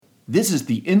This is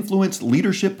the Influence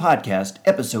Leadership Podcast,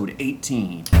 episode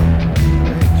 18.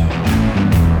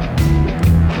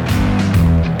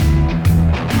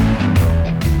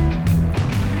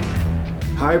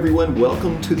 Hi, everyone.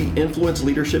 Welcome to the Influence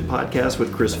Leadership Podcast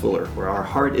with Chris Fuller, where our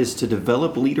heart is to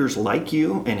develop leaders like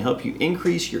you and help you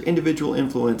increase your individual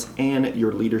influence and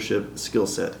your leadership skill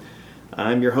set.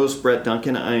 I'm your host, Brett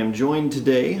Duncan. I am joined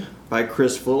today by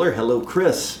Chris Fuller. Hello,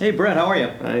 Chris. Hey, Brett. How are you?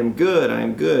 I'm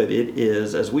good. It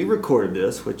is, as we record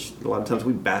this, which a lot of times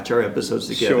we batch our episodes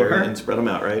together and spread them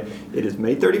out, right? It is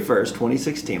May 31st,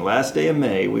 2016, last day of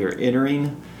May. We are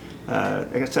entering,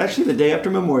 it's actually the day after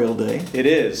Memorial Day. It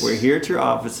is. We're here at your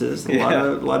offices. A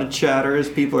lot of chatter as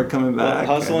people are coming back.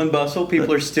 Hustle and bustle.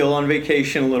 People are still on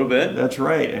vacation a little bit. That's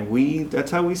right. And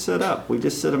that's how we set up. We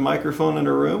just set a microphone in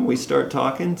a room. We start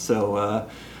talking. So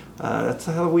that's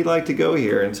how we like to go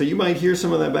here. And so you might hear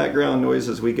some of that background noise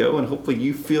as we go. And hopefully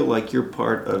you feel like you're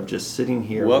part of just sitting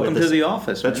here. Welcome to the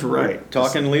office. That's right. We're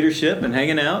talking leadership and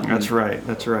hanging out. That's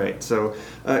right. So,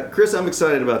 Chris, I'm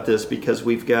excited about this because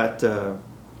we've got...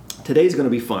 Today's going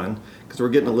to be fun because we're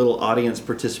getting a little audience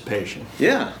participation.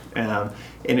 Yeah. And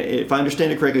if I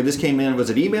understand it correctly, this came in, was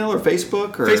it email or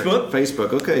Facebook?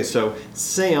 Facebook. Okay. So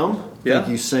Sam, thank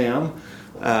you, Sam.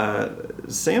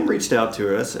 Sam reached out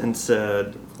to us and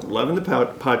said, loving the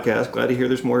podcast. Glad to hear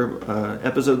there's more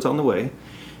episodes on the way.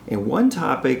 And one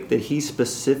topic that he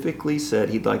specifically said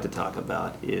he'd like to talk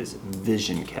about is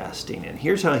vision casting. And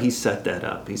here's how he set that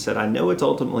up. He said, I know it's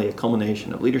ultimately a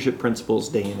culmination of leadership principles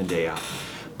day in and day out,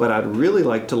 but I'd really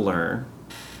like to learn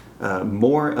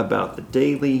more about the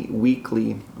daily,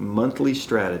 weekly, monthly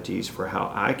strategies for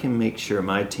how I can make sure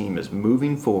my team is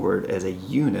moving forward as a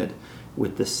unit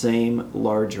with the same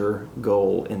larger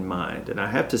goal in mind. And I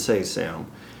have to say,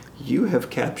 Sam, you have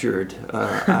captured,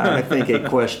 I think, a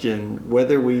question,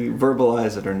 whether we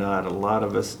verbalize it or not. A lot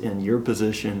of us in your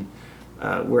position,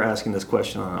 we're asking this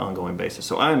question on an ongoing basis.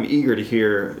 So I'm eager to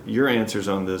hear your answers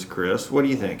on this, Chris. What do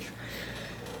you think?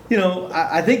 You know,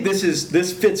 I think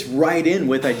this fits right in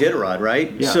with Iditarod,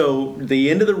 right? Yeah. So the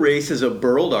end of the race is a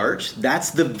burled arch. That's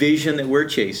the vision that we're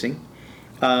chasing.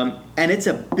 And it's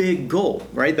a big goal,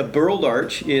 right? The burled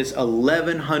arch is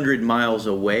 1,100 miles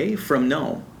away from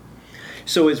Nome.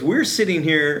 So as we're sitting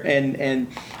here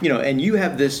and you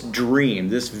have this dream,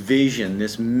 this vision,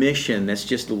 this mission that's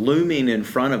just looming in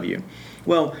front of you.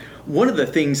 Well, one of the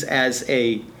things as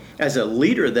a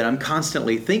leader that I'm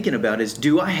constantly thinking about is,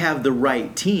 do I have the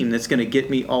right team that's going to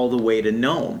get me all the way to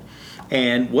Nome?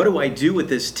 And what do I do with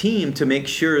this team to make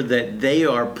sure that they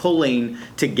are pulling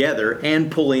together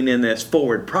and pulling in this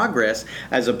forward progress,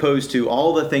 as opposed to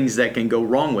all the things that can go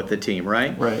wrong with the team,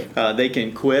 right? Right. They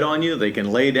can quit on you. They can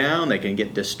lay down. They can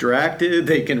get distracted.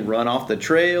 They can run off the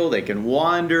trail. They can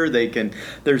wander.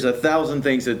 There's 1,000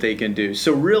 things that they can do.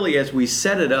 So really, as we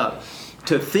set it up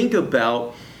to think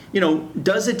about,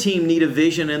 does a team need a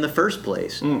vision in the first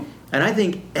place? And I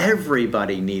think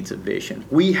everybody needs a vision.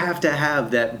 We have to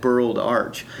have that burled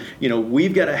arch.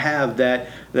 We've got to have that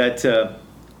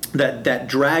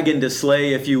dragon to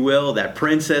slay, if you will, that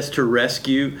princess to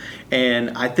rescue.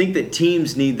 And I think that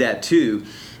teams need that too.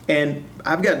 And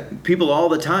I've got people all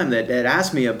the time that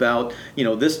ask me about,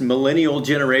 this millennial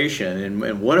generation and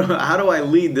how do I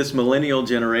lead this millennial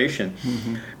generation?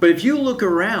 Mm-hmm. But if you look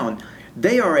around,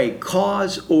 they are a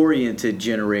cause-oriented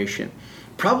generation.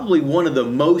 Probably one of the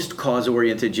most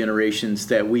cause-oriented generations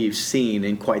that we've seen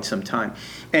in quite some time.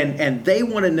 And they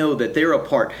want to know that they're a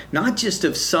part, not just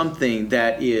of something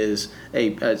that is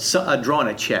drawn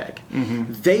a check.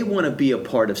 Mm-hmm. They want to be a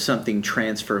part of something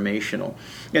transformational.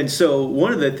 And so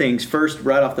one of the things first,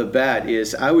 right off the bat,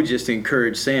 is I would just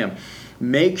encourage Sam,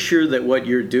 make sure that what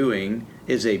you're doing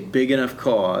is a big enough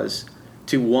cause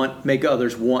to make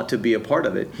others want to be a part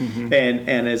of it. Mm-hmm.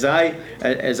 And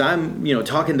as I'm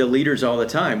talking to leaders all the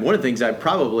time, one of the things I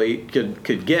probably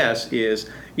could guess is,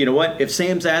 if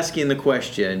Sam's asking the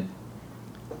question,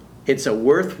 it's a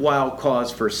worthwhile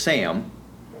cause for Sam,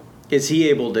 is he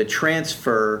able to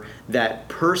transfer that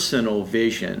personal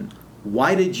vision?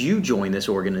 Why did you join this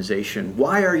organization?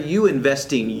 Why are you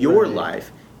investing your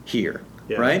life here?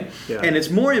 Yeah. Right? Yeah. And it's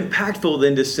more impactful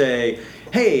than to say,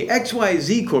 hey,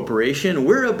 XYZ Corporation,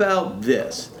 we're about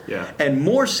this. Yeah. And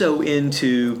more so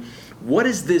into, what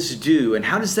does this do and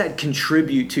how does that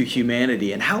contribute to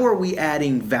humanity and how are we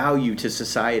adding value to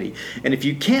society? And if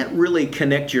you can't really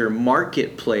connect your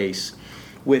marketplace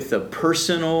with the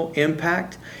personal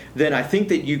impact, then I think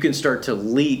that you can start to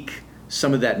leak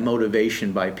some of that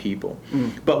motivation by people.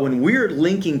 But when we're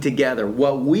linking together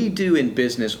what we do in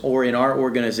business or in our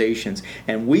organizations,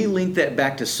 and we link that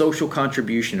back to social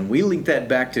contribution, and we link that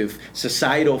back to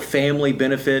societal family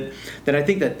benefit, then I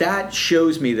think that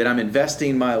shows me that I'm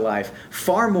investing my life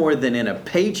far more than in a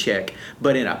paycheck,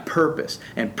 but in a purpose.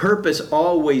 And purpose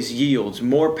always yields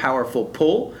more powerful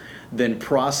pull than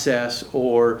process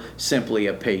or simply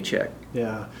a paycheck.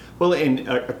 Yeah. Well, and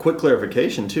a quick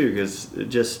clarification too, because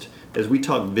just as we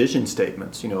talk vision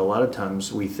statements, a lot of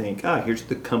times we think, here's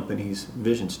the company's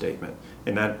vision statement,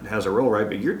 and that has a role, right?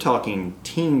 But you're talking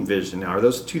team vision now. Are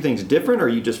those two things different? Or are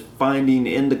you just finding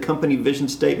in the company vision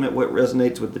statement what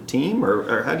resonates with the team,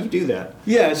 or how do you do that?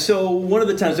 Yeah. So one of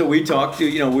the times that we talked,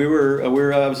 I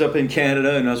was up in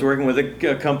Canada and I was working with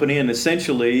a company, and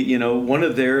essentially, one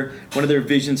of their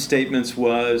vision statements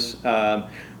was,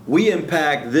 we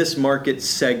impact this market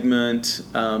segment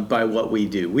by what we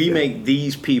do. We make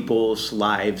these people's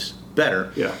lives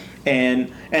better. Yeah.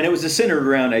 And it was centered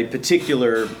around a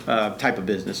particular type of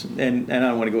business. And I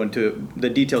don't want to go into the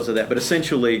details of that, but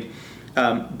essentially,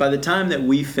 by the time that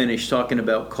we finished talking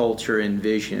about culture and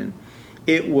vision,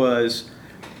 it was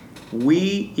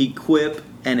we equip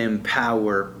and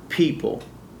empower people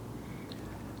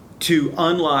to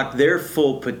unlock their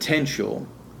full potential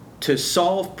to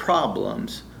solve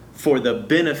problems for the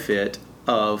benefit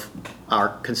of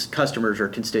our customers or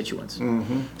constituents.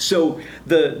 Mm-hmm. So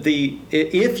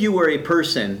if you were a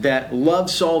person that loved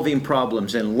solving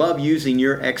problems and loved using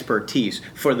your expertise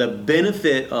for the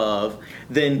benefit of,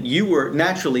 then you were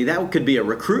naturally, that could be a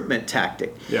recruitment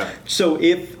tactic. Yeah. So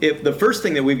if the first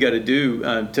thing that we've got to do,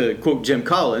 to quote Jim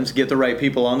Collins, get the right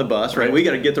people on the bus, right? We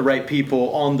got to get the right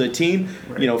people on the team.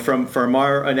 Right. From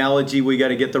our analogy, we got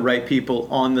to get the right people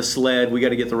on the sled. We got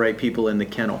to get the right people in the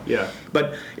kennel. Yeah.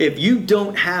 But if you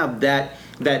don't have that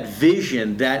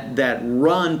vision, that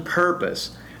run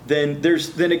purpose, then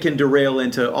it can derail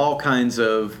into all kinds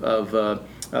of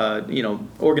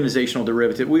organizational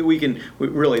derivative.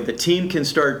 The team can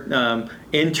start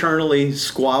internally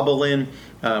squabbling.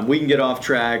 We can get off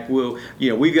track.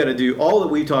 We've got to do all that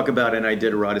we talk about in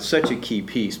Iditarod. It's such a key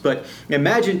piece. But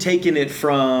imagine taking it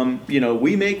from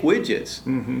we make widgets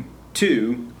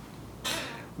to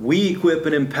we equip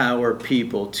and empower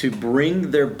people to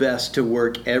bring their best to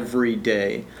work every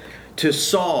day, to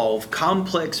solve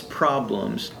complex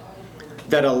problems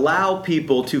that allow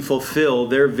people to fulfill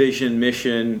their vision,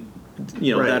 mission,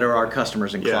 that are our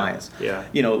customers and clients. Yeah.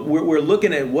 We're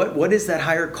looking at what is that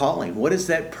higher calling? What is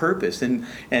that purpose? And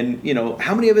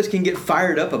how many of us can get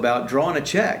fired up about drawing a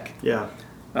check? Yeah.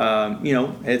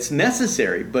 It's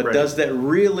necessary, but does that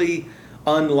really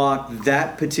unlock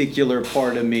that particular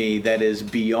part of me that is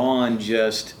beyond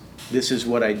just this is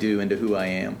what I do into who I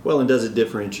am? Well, and does it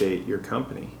differentiate your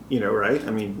company? Right?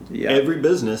 I mean, yeah. Every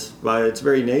business, by its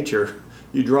very nature,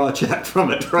 you draw a check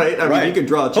from it, right? I mean, you can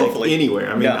draw a check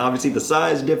anywhere. I mean, obviously the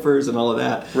size differs and all of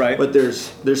that, right? But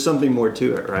there's something more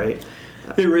to it, right?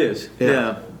 There is.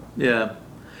 Yeah.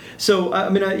 So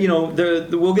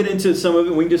we'll get into some of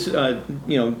it. We can just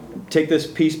take this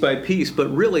piece by piece, but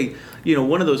really,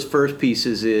 one of those first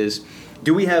pieces is,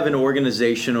 do we have an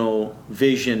organizational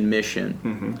vision mission?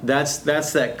 Mm-hmm.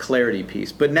 That's that clarity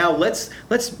piece. But now let's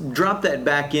drop that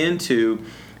back into,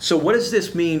 so what does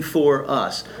this mean for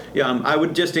us? I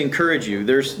would just encourage you.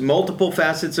 There's multiple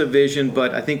facets of vision,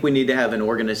 but I think we need to have an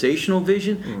organizational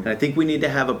vision, and I think we need to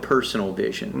have a personal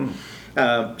vision.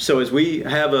 So as we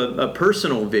have a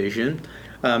personal vision,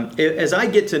 as I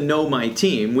get to know my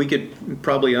team, we could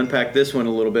probably unpack this one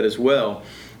a little bit as well.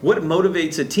 What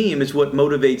motivates a team is what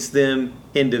motivates them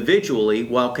individually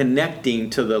while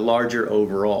connecting to the larger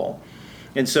overall.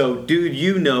 And so, dude,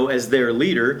 as their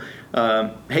leader,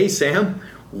 hey, Sam,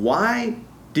 why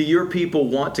do your people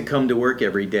want to come to work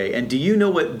every day? And do you know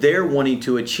what they're wanting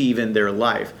to achieve in their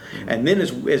life? Mm-hmm. And then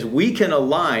as we can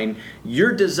align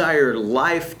your desired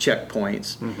life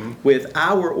checkpoints with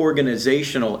our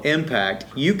organizational impact,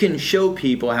 you can show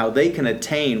people how they can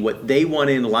attain what they want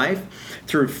in life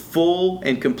through full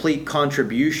and complete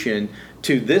contribution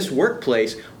to this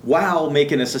workplace while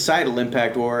making a societal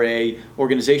impact or a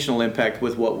organizational impact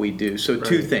with what we do. So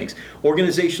two things: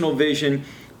 organizational vision,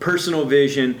 personal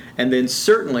vision, and then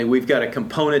certainly we've got to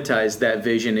componentize that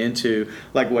vision into,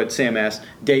 like what Sam asked,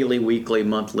 daily, weekly,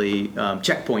 monthly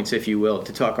checkpoints, if you will,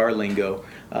 to talk our lingo,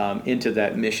 into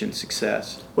that mission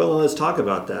success. Well, let's talk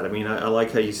about that. I mean, I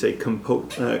like how you say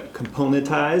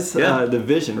componentize the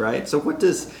vision, right? So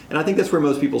and I think that's where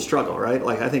most people struggle, right?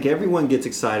 Like, I think everyone gets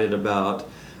excited about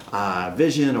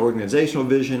vision, organizational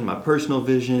vision, my personal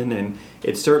vision, and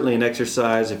it's certainly an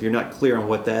exercise. If you're not clear on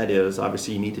what that is,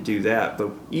 obviously you need to do that.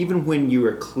 But even when you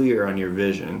are clear on your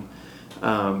vision,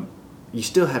 you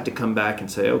still have to come back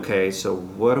and say, okay, so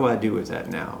what do I do with that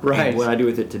now? Right. And what do I do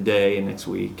with it today and next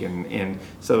week? And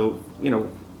so,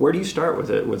 where do you start with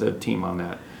a team on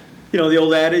that? The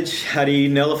old adage, how do you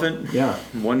eat an elephant? Yeah.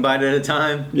 One bite at a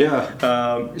time. Yeah.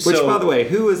 Which, by the way,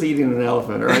 who is eating an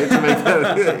elephant, right? To make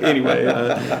that, anyway,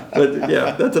 but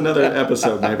yeah, that's another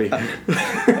episode maybe.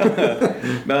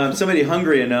 Somebody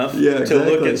hungry enough to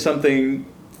look at something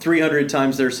 300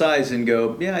 times their size and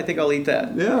go, yeah, I think I'll eat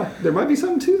that. Yeah, there might be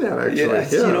something to that, actually.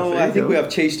 Yeah, I think we have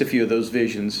chased a few of those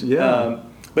visions. Yeah.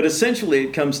 But essentially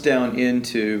it comes down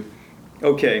into,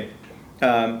 okay,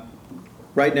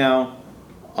 right now,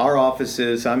 our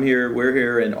offices, we're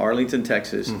here in Arlington,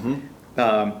 Texas.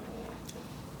 Mm-hmm.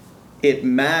 It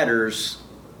matters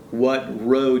what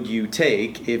road you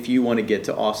take if you want to get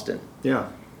to Austin. Yeah.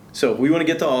 So if we want to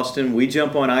get to Austin, we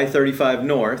jump on I-35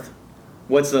 North.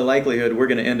 What's the likelihood we're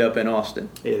going to end up in Austin?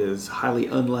 It is highly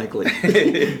unlikely.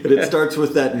 But it starts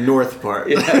with that north part.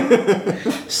 Yeah.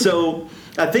 So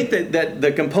I think that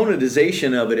the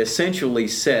componentization of it essentially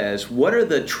says, what are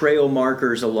the trail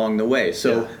markers along the way?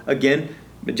 So again,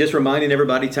 just reminding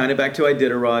everybody, tying it back to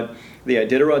Iditarod, the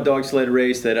Iditarod dog sled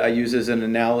race that I use as an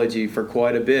analogy for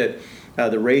quite a bit.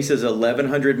 The race is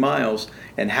 1,100 miles,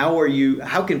 and how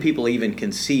can people even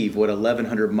conceive what a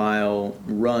 1,100 mile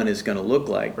run is going to look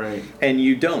like? Right. And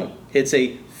you don't. It's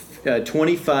a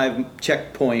 25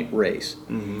 checkpoint race.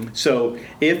 Mm-hmm. So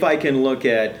if I can look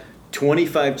at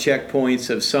 25 checkpoints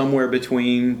of somewhere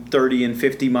between 30 and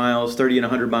 50 miles, 30 and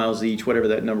 100 miles each, whatever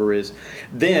that number is,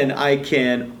 then I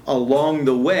can, along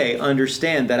the way,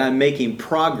 understand that I'm making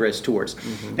progress towards.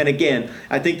 Mm-hmm. And again,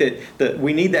 I think that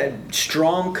we need that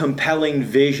strong, compelling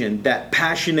vision, that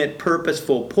passionate,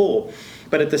 purposeful pull.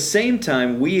 But at the same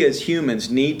time, we as humans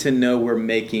need to know we're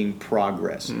making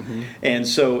progress. Mm-hmm. And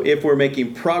so if we're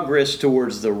making progress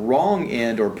towards the wrong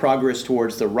end or progress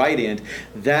towards the right end,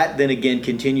 that then again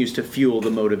continues to fuel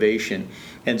the motivation.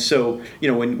 And so,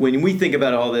 when we think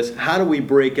about all this, how do we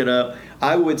break it up?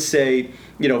 I would say,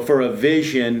 for a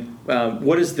vision,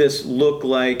 what does this look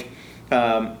like?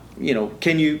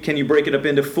 Can you break it up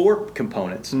into 4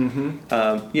 components?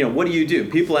 Mm-hmm. What do you do?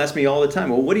 People ask me all the time,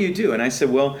 well, what do you do? And I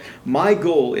said, well, my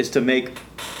goal is to make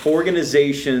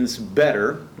organizations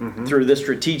better through the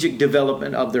strategic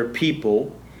development of their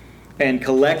people and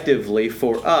collectively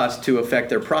for us to affect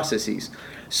their processes.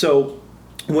 So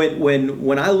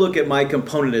when I look at my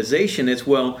componentization, it's,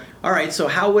 well, all right, so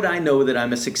how would I know that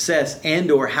I'm a success, and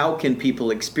or how can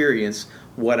people experience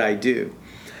what I do?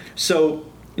 So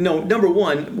number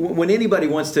one, when anybody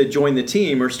wants to join the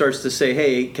team or starts to say,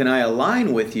 hey, can I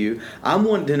align with you? I'm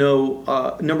wanting to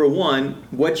know, number one,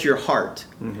 what's your heart?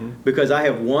 Mm-hmm. Because I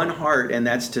have one heart, and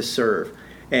that's to serve.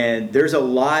 And there's a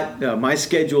lot. My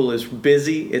schedule is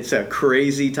busy. It's a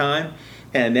crazy time,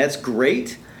 and that's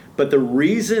great. But the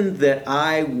reason that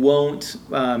I won't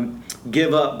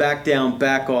give up, back down,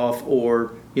 back off,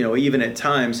 or even at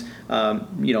times,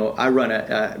 I run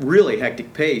a really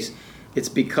hectic pace, it's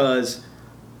because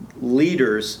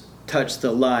leaders touch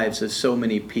the lives of so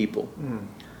many people.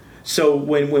 So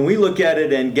when we look at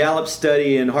it, and Gallup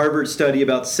study and Harvard study,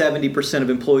 about 70% of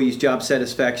employees' job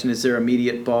satisfaction is their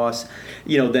immediate boss,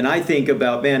 then I think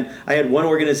about, man, I had one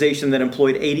organization that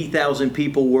employed 80,000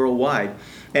 people worldwide.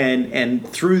 And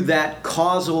through that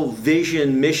causal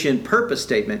vision, mission, purpose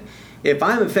statement, if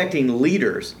I'm affecting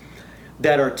leaders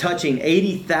that are touching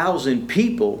 80,000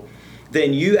 people,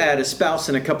 then you add a spouse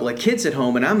and a couple of kids at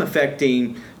home, and I'm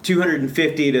affecting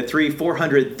 250 to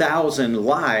 400,000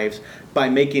 lives by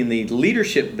making the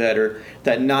leadership better,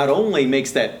 that not only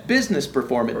makes that business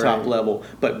perform at top level,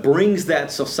 but brings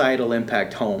that societal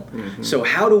impact home. Mm-hmm. So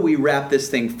how do we wrap this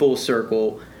thing full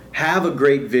circle, have a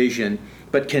great vision,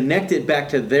 but connect it back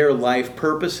to their life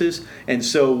purposes? And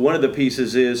so one of the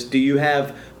pieces is, do you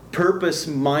have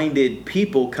purpose-minded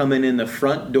people coming in the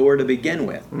front door to begin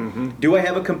with? Mm-hmm. Do I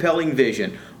have a compelling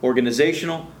vision?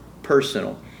 Organizational,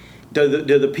 personal. Do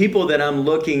the people that I'm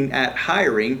looking at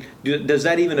hiring, does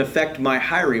that even affect my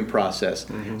hiring process?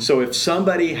 Mm-hmm. So if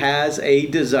somebody has a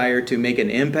desire to make an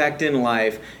impact in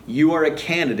life, you are a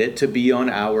candidate to be on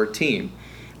our team.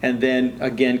 And then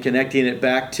again, connecting it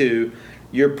back to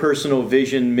your personal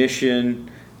vision, mission,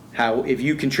 how if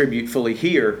you contribute fully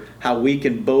here, how we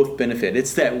can both benefit.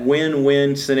 It's that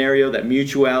win-win scenario, that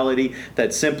mutuality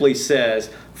that simply says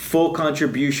full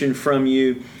contribution from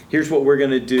you. Here's what we're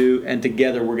going to do, and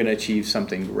together we're going to achieve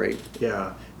something great.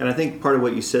 Yeah, and I think part of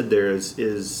what you said there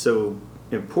is so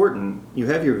important. You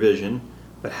have your vision,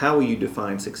 but how will you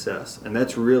define success? And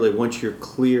that's really, once you're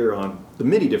clear on the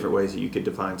many different ways that you could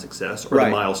define success, or the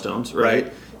milestones,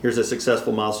 right? Here's a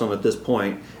successful milestone at this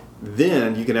point.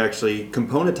 then you can actually,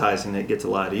 componentizing it gets a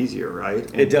lot easier, right?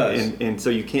 It does. And so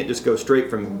you can't just go straight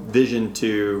from vision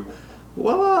to,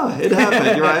 voila, it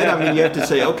happened, right? I mean, you have to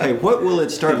say, okay, what will it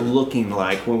start looking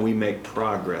like when we make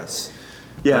progress?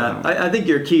 Yeah, I think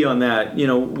you're key on that.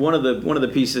 One of the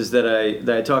pieces that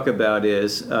I talk about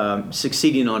is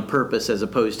succeeding on purpose as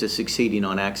opposed to succeeding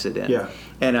on accident. Yeah.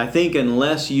 And I think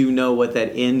unless you know what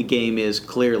that end game is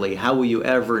clearly, how will you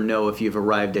ever know if you've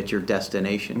arrived at your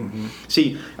destination? Mm-hmm.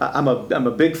 See, I'm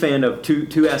a big fan of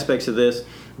two aspects of this.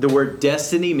 The word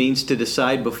destiny means to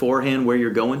decide beforehand where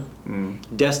you're going.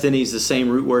 Destiny is the same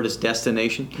root word as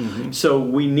destination. Mm-hmm. So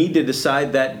we need to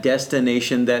decide that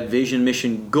destination, that vision,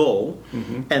 mission, goal.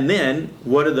 Mm-hmm. And then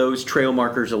what are those trail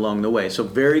markers along the way? So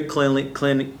very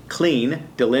clean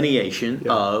delineation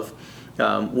of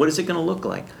what is it going to look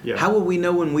like? Yeah. How will we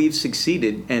know when we've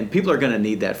succeeded? And people are going to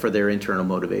need that for their internal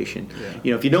motivation.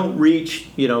 Yeah. If you don't reach,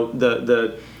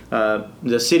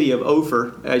 the city of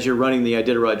Ophir as you're running the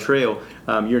Iditarod Trail,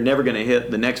 you're never going to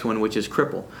hit the next one, which is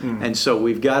Cripple. And so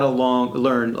we've got to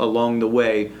learn along the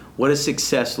way, what does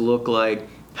success look like?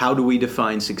 How do we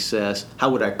define success? How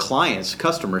would our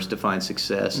customers define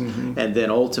success? Mm-hmm. And then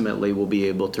ultimately we'll be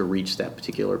able to reach that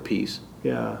particular piece.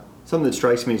 Yeah. Something that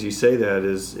strikes me as you say that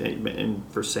is, and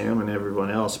for Sam and everyone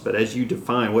else, but as you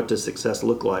define what does success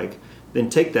look like, then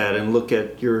take that and look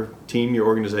at your team, your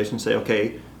organization, and say,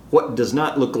 okay, what does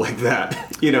not look like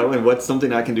that, and what's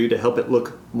something I can do to help it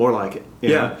look more like it.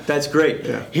 Yeah, that's great.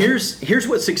 Yeah. Here's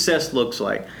what success looks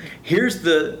like. Here's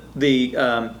the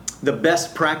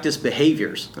best practice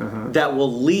behaviors that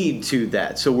will lead to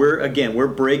that. So we're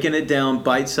breaking it down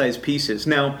bite-sized pieces.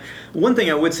 Now, one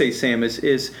thing I would say, Sam,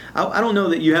 is I don't know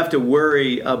that you have to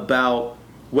worry about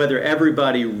whether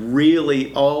everybody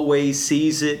really always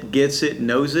sees it, gets it,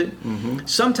 knows it. Mm-hmm.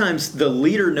 Sometimes the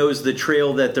leader knows the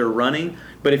trail that they're running,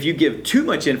 but if you give too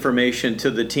much information to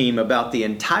the team about the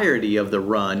entirety of the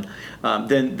run,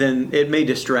 then it may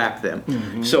distract them.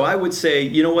 Mm-hmm. So I would say,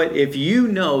 you know what, if you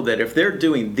know that if they're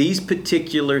doing these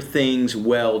particular things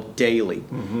well daily,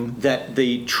 that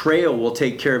the trail will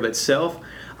take care of itself,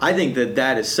 I think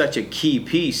that is such a key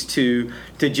piece to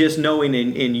just knowing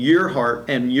in your heart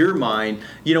and your mind,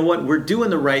 you know what, we're doing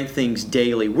the right things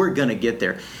daily. We're going to get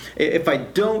there. If I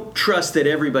don't trust that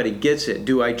everybody gets it,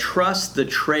 do I trust the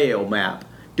trail map?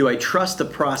 Do I trust the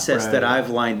process that I've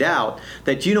lined out?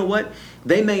 That, you know what,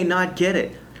 they may not get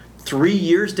it. 3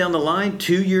 years down the line,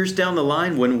 2 years down the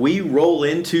line, when we roll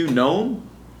into Nome,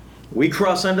 we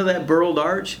cross under that burled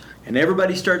arch, and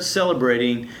everybody starts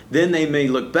celebrating, then they may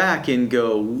look back and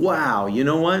go, wow, you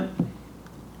know what?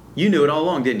 You knew it all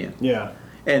along, didn't you? Yeah.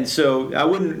 And so I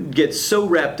wouldn't get so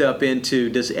wrapped up into,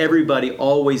 does everybody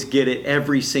always get it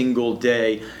every single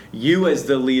day? You as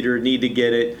the leader need to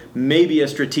get it. Maybe a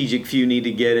strategic few need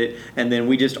to get it. And then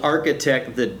we just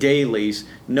architect the dailies,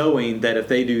 knowing that if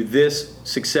they do this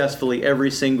successfully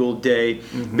every single day,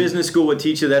 business school would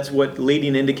teach you that's what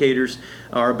leading indicators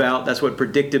are about. That's what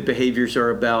predictive behaviors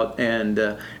are about. And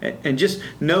just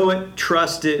know it,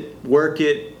 trust it, work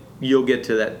it. You'll get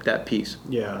to that piece.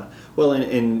 Yeah. Well,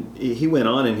 and he went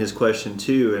on in his question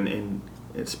too, and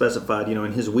it specified,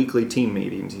 in his weekly team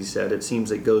meetings, he said it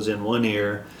seems it goes in one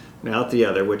ear and out the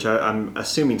other, which I'm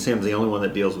assuming Sam's the only one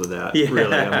that deals with that. Yeah.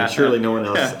 Really, I mean, surely no one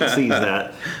else sees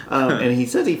that. And he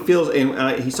says he feels,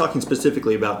 and he's talking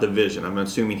specifically about the vision. I'm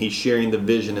assuming he's sharing the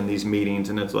vision in these meetings,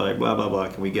 and it's like blah blah blah.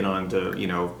 Can we get on to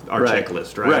our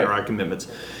checklist, right? Or our commitments?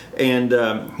 And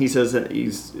he says that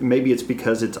maybe it's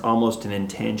because it's almost an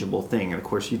intangible thing. And of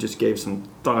course, you just gave some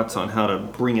thoughts on how to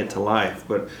bring it to life.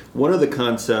 But one of the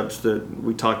concepts that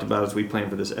we talked about as we planned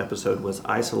for this episode was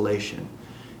isolation.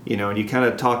 And you kind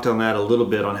of talked on that a little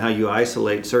bit on how you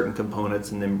isolate certain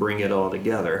components and then bring it all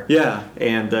together. Yeah.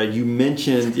 And you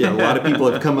mentioned, a lot of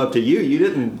people have come up to you. You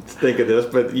didn't think of this,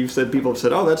 but you said people have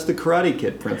said, oh, that's the Karate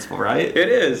Kid principle, right? It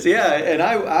is, yeah. And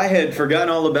I had forgotten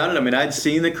all about it. I mean, I'd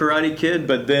seen the Karate Kid,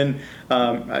 but then,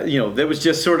 there was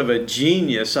just sort of a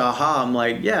genius aha. I'm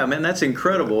like, yeah, man, that's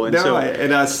incredible. And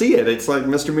I see it. It's like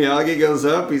Mr. Miyagi goes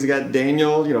up. He's got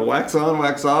Daniel, wax on,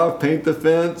 wax off, paint the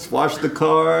fence, wash the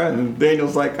car. And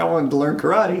Daniel's like, I wanted to learn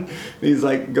karate. And he's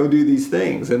like, go do these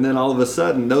things. And then all of a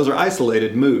sudden, those are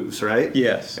isolated moves, right?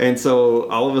 Yes. And so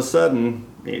all of a sudden,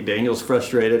 Daniel's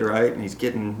frustrated, right? And he's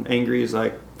getting angry. He's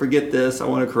like, forget this. I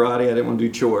want to karate. I didn't want to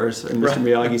do chores. And Mr.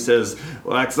 Miyagi says,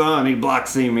 wax on, he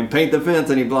blocks him, and paint the fence,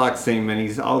 and he blocks him. And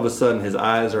he's all of a sudden, his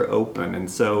eyes are open. And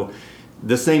so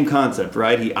the same concept,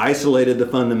 right? He isolated the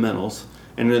fundamentals.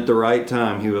 And at the right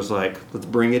time, he was like, let's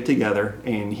bring it together.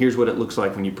 And here's what it looks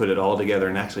like when you put it all together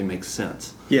and actually makes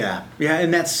sense. Yeah.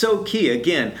 And that's so key.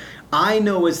 Again, I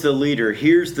know as the leader,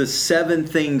 here's the 7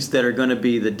 things that are going to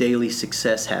be the daily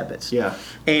success habits. Yeah.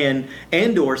 And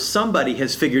or somebody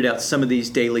has figured out some of these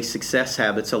daily success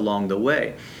habits along the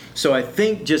way. So I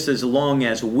think just as long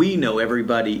as we know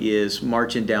everybody is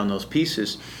marching down those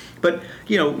pieces. But,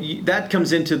 that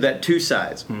comes into that 2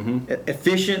 sides.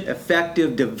 Efficient,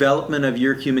 effective development of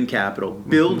your human capital,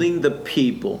 building the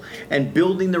people, and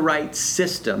building the right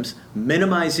systems,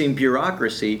 minimizing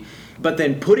bureaucracy, but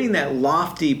then putting that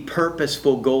lofty,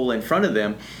 purposeful goal in front of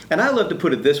them. And I love to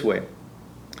put it this way.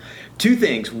 2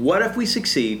 things. What if we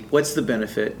succeed? What's the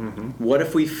benefit? What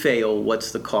if we fail?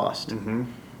 What's the cost?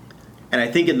 And I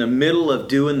think in the middle of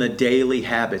doing the daily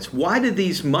habits, why do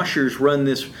these mushers run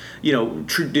this,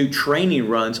 do training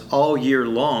runs all year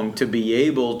long to be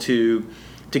able to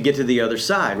get to the other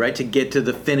side, right? To get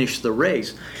to finish the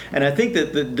race. And I think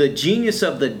that the genius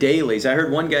of the dailies, I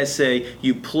heard one guy say,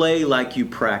 you play like you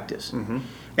practice.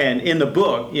 And in the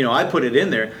book, I put it in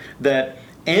there that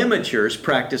amateurs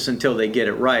practice until they get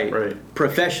it right.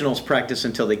 Professionals practice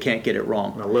until they can't get it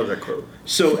wrong. I love that quote.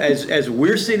 So as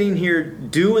we're sitting here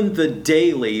doing the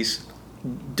dailies,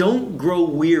 don't grow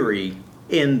weary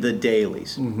in the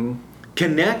dailies.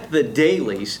 Connect the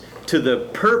dailies to the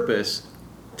purpose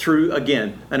through,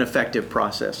 again, an effective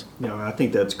process. I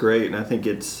think that's great. And I think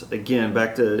it's, again,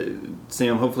 back to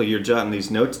Sam, hopefully you're jotting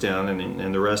these notes down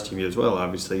and the rest of you as well,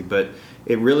 obviously. But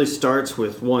it really starts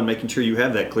with, 1, making sure you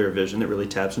have that clear vision that really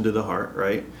taps into the heart,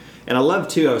 right? And I love,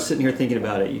 too, I was sitting here thinking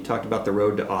about it. You talked about the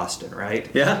road to Austin, right?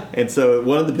 Yeah. And so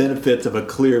one of the benefits of a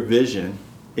clear vision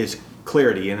is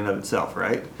clarity in and of itself,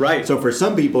 right? Right. So for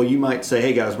some people, you might say,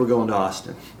 hey, guys, we're going to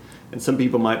Austin. And some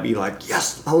people might be like,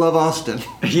 yes, I love Austin.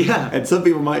 Yeah. And some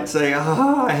people might say,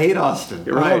 I hate Austin. I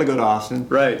don't want to go to Austin.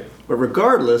 Right. But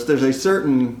regardless, there's a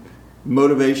certain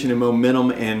motivation and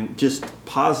momentum and just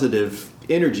positive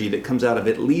energy that comes out of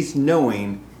at least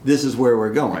knowing this is where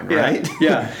we're going, right?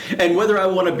 Yeah. And whether I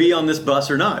want to be on this bus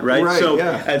or not, right? So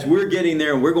yeah. As we're getting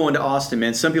there and we're going to Austin,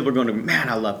 man, some people are going to, man,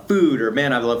 I love food, or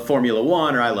man, I love Formula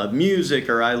One, or I love music,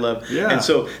 or I love, and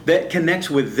so that connects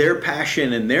with their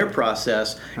passion and their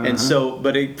process. And so,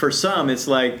 but for some, it's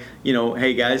like,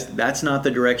 hey guys, that's not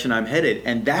the direction I'm headed,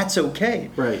 and that's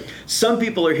okay. Right. Some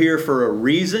people are here for a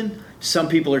reason. Some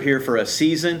people are here for a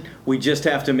season. We just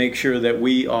have to make sure that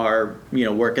we are,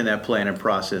 working that plan and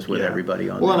process with everybody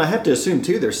on that. Well, and I have to assume,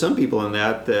 too, there's some people in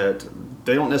that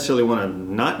they don't necessarily want to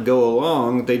not go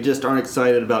along. They just aren't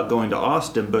excited about going to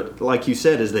Austin. But like you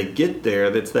said, as they get there,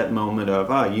 that's that moment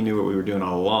of, you knew what we were doing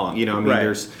all along.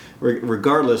 There's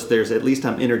regardless, there's at least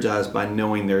I'm energized by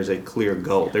knowing there's a clear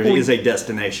goal. There is a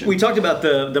destination. We talked about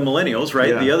the millennials, right?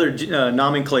 Yeah. The other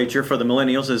nomenclature for the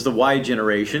millennials is the Y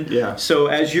generation. Yeah. So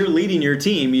as you're leading your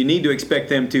team, you need to expect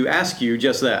them to ask you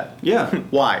just that. Yeah.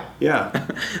 Why? Yeah.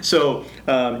 So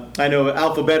I know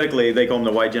alphabetically they call them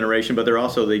the Y generation, but they're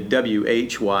also the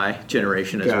WHY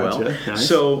generation as well. Nice.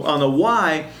 So on the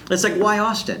Y, it's like, why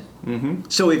Austin?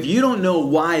 So if you don't know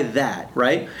why that,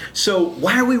 right? So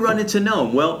why are we running to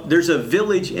Nome? Well, there's a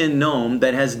village in Nome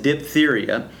that has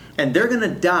diphtheria, and they're going to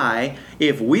die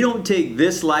if we don't take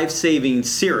this life-saving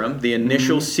serum, the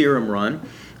initial serum run,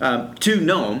 to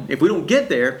Nome. If we don't get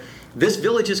there, this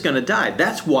village is going to die.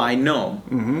 That's why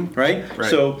Nome, right?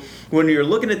 So when you're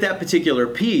looking at that particular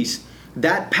piece,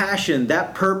 that passion,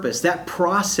 that purpose, that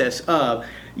process of,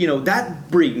 that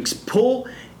brings pull.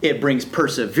 It brings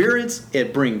perseverance.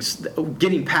 It brings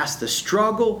getting past the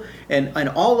struggle and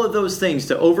all of those things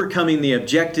to overcoming the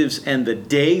objectives and the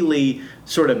daily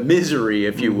sort of misery,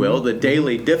 if you will, the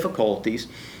daily difficulties,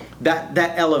 that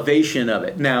elevation of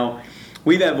it. Now,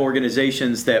 we have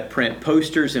organizations that print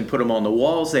posters and put them on the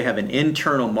walls. They have an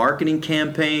internal marketing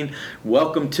campaign.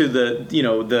 Welcome to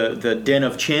the den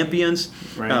of champions.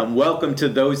 Right. Welcome to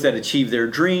those that achieve their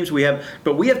dreams.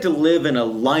 But we have to live in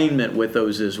alignment with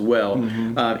those as well.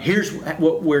 Here's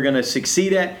what we're going to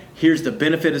succeed at. Here's the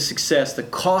benefit of success. The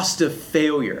cost of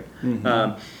failure.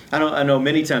 I know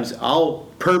many times I'll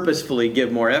purposefully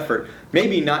give more effort,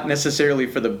 maybe not necessarily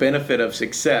for the benefit of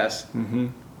success.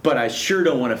 But I sure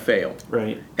don't want to fail.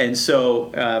 Right. And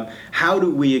so how do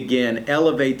we, again,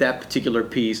 elevate that particular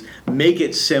piece, make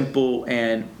it simple,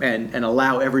 and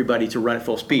allow everybody to run at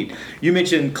full speed? You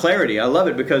mentioned clarity. I love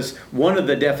it because one of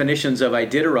the definitions of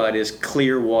Iditarod is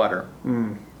clear water.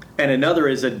 And another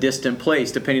is a distant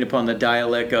place, depending upon the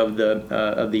dialect of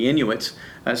the Inuits.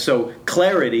 So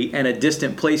clarity and a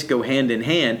distant place go hand in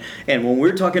hand. And when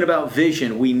we're talking about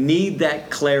vision, we need that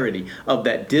clarity of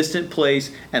that distant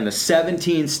place and the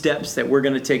 17 steps that we're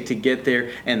going to take to get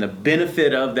there and the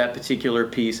benefit of that particular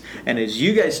piece. And as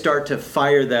you guys start to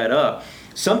fire that up,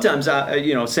 sometimes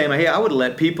Sam, hey, I would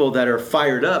let people that are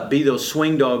fired up be those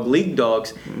swing dog league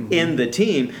dogs in the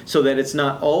team, so that it's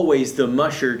not always the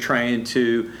musher trying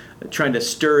to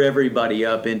stir everybody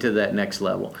up into that next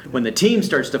level. When the team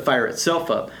starts to fire itself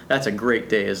up, that's a great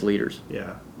day as leaders.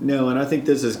 Yeah. No, and I think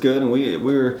this is good, and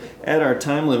we're at our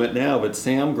time limit now, but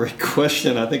Sam, great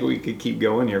question. I think we could keep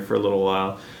going here for a little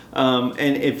while.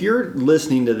 And if you're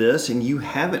listening to this and you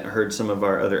haven't heard some of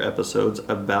our other episodes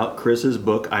about Chris's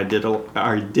book,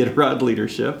 Iditarod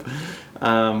Leadership,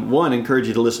 one, encourage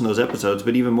you to listen to those episodes,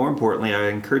 but even more importantly, I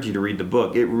encourage you to read the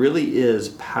book. It really is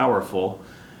powerful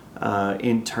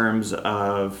in terms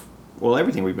of, well,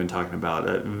 everything we've been talking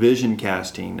about, vision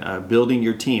casting, building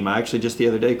your team. I actually, just the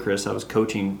other day, Chris, I was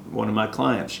coaching one of my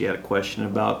clients. She had a question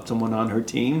about someone on her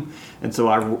team, and so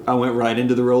I went right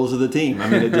into the roles of the team. I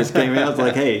mean, it just came out. It's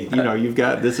like, hey,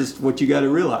 this is what you got to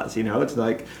realize. It's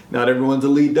like not everyone's a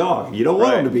lead dog. You don't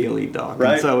want them to be a lead dog.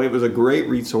 Right. And so it was a great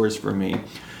resource for me.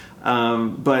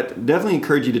 But definitely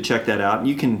encourage you to check that out. And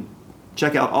you can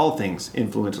check out all things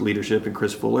Influence Leadership and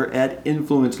Chris Fuller at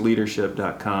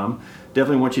influenceleadership.com.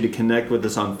 Definitely want you to connect with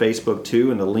us on Facebook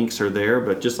too, and the links are there.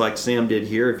 But just like Sam did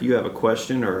here, if you have a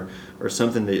question or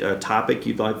something, a topic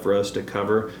you'd like for us to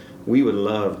cover, we would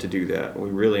love to do that. We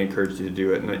really encourage you to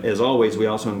do it. And as always, we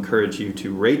also encourage you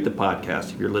to rate the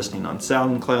podcast if you're listening on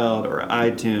SoundCloud or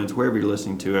iTunes, wherever you're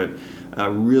listening to it.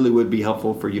 Really would be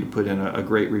helpful for you to put in a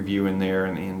great review in there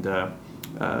and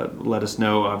let us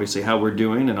know, obviously, how we're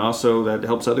doing, and also that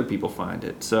helps other people find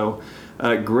it. So,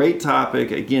 great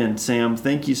topic. Again, Sam,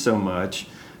 thank you so much.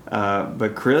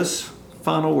 But Chris,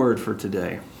 final word for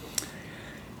today.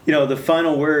 The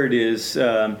final word is,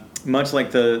 much like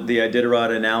the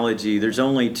Iditarod analogy, there's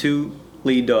only two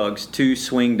lead dogs, two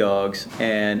swing dogs,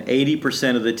 and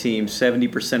 80% of the team,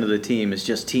 70% of the team is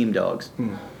just team dogs.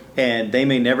 And they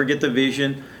may never get the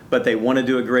vision, but they want to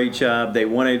do a great job. They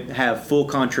want to have full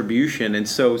contribution. And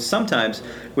so sometimes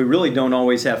we really don't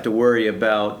always have to worry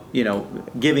about,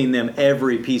 giving them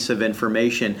every piece of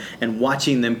information and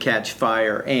watching them catch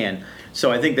fire. And so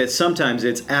I think that sometimes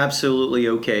it's absolutely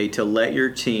okay to let your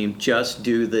team just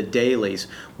do the dailies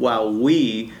while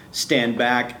we stand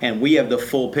back and we have the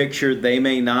full picture. They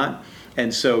may not.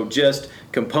 And so just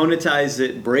componentize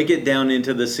it, break it down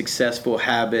into the successful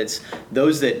habits.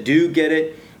 Those that do get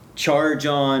it, charge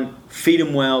on, feed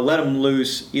them well, let them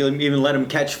loose, even let them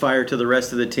catch fire to the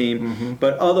rest of the team.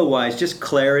 But otherwise, just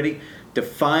clarity,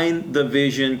 define the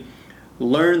vision,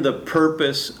 learn the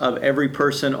purpose of every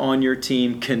person on your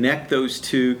team, connect those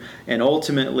two, and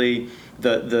ultimately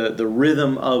the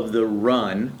rhythm of the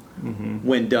run,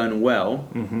 when done well,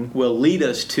 will lead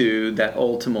us to that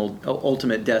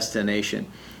ultimate destination.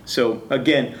 So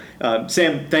again,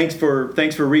 Sam, thanks for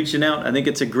reaching out. I think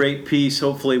it's a great piece.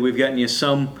 Hopefully, we've gotten you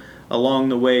some along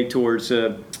the way towards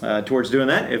doing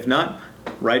that. If not,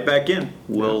 right back in.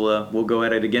 We'll go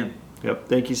at it again. Yep.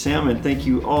 Thank you, Sam, and thank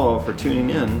you all for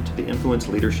tuning in to the Influence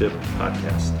Leadership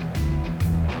Podcast.